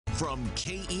From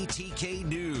KETK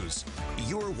News,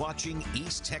 you're watching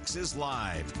East Texas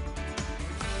Live.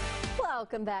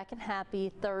 Welcome back and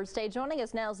happy Thursday. Joining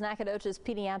us now is Nacogdoches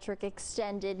Pediatric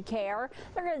Extended Care.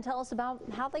 They're going to tell us about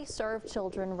how they serve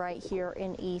children right here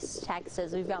in East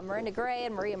Texas. We've got Miranda Gray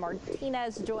and Maria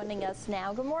Martinez joining us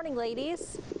now. Good morning,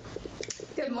 ladies.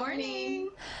 Good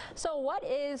morning. So what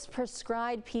is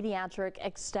prescribed pediatric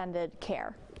extended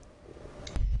care?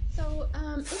 So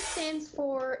it stands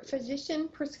for Physician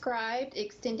Prescribed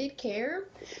Extended Care.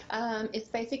 It's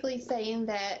basically saying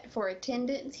that for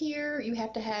attendance here, you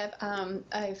have to have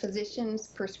a physician's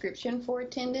prescription for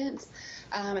attendance,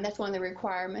 and that's one of the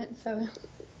requirements. So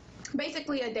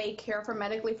basically a daycare for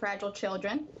medically fragile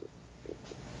children.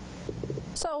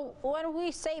 So when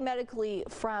we say medically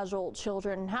fragile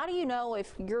children, how do you know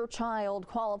if your child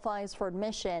qualifies for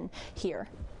admission here?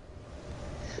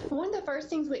 One of the first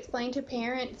things we explain to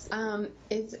parents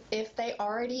is if they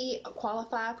already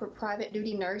qualify for private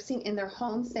duty nursing in their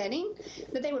home setting,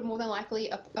 that they would more than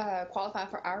likely qualify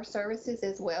for our services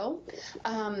as well.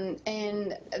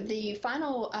 And the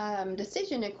final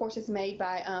decision, of course, is made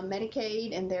by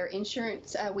Medicaid and their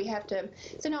insurance. We have to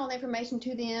send all the information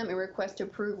to them and request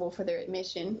approval for their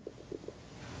admission.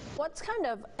 What's kind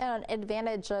of an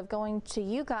advantage of going to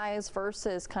you guys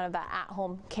versus kind of that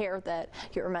at-home care that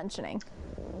you were mentioning?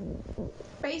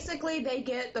 Basically, they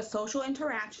get the social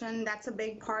interaction. That's a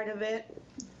big part of it.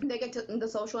 They get the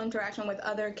social interaction with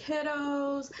other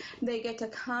kiddos. They get to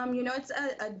come, you know, it's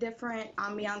a different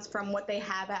ambiance from what they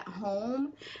have at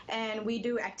home. And we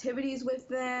do activities with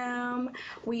them.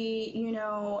 We, you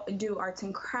know, do arts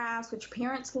and crafts, which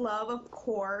parents love, of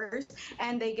course.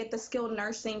 And they get the skilled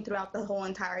nursing throughout the whole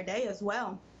entire day as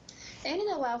well. And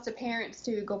it allows the parents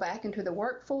to go back into the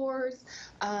workforce,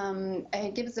 and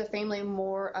it gives the family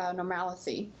more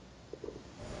normalcy.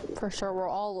 For sure, we're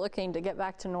all looking to get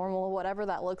back to normal, whatever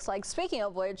that looks like. Speaking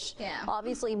of which,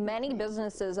 obviously many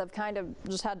businesses have kind of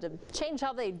just had to change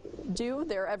how they do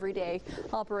their everyday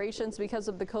operations because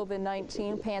of the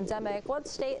COVID-19 pandemic. What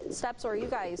steps are you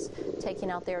guys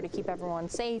taking out there to keep everyone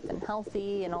safe and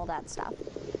healthy and all that stuff?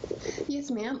 Yes,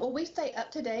 ma'am. Well, we stay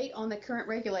up to date on the current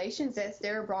regulations as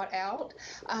they're brought out.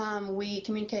 We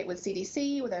communicate with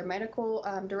CDC, with our medical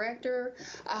director,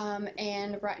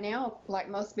 and right now, like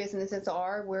most businesses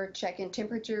are, we're checking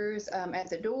temperatures at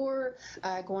the door,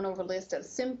 going over a list of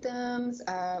symptoms,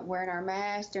 wearing our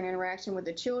masks during interaction with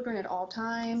the children at all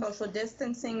times. Social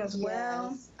distancing as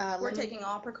well. We're taking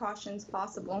all precautions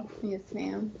possible. Yes,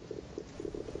 ma'am.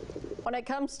 When it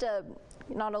comes to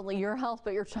not only your health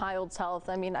but your child's health,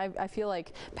 I mean, I feel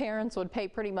like parents would pay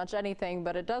pretty much anything,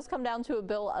 but it does come down to a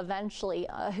bill eventually.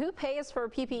 Who pays for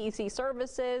PPEC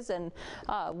services, and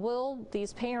will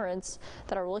these parents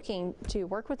that are looking to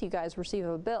work with you guys receive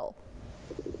a bill?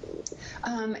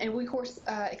 And we, of course,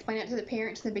 explain that to the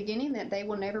parents in the beginning that they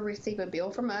will never receive a bill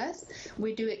from us.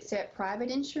 We do accept private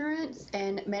insurance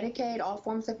and Medicaid, all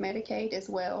forms of Medicaid as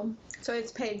well. So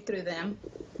it's paid through them.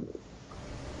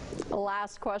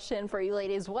 Last question for you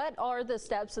ladies. What are the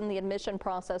steps in the admission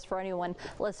process for anyone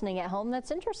listening at home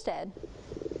that's interested?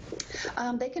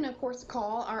 They can, of course,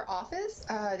 call our office.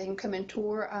 They can come and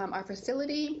tour our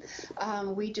facility.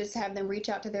 We just have them reach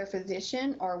out to their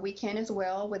physician, or we can as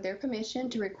well, with their permission,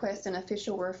 to request an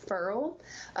official referral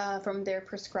from their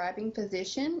prescribing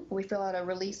physician. We fill out a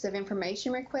release of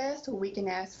information request. We can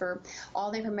ask for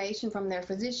all the information from their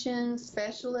physician,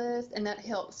 specialist, and that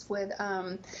helps with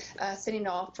sending it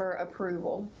off for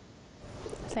approval.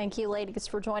 Thank you, ladies,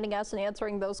 for joining us and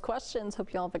answering those questions.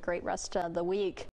 Hope you all have a great rest of the week.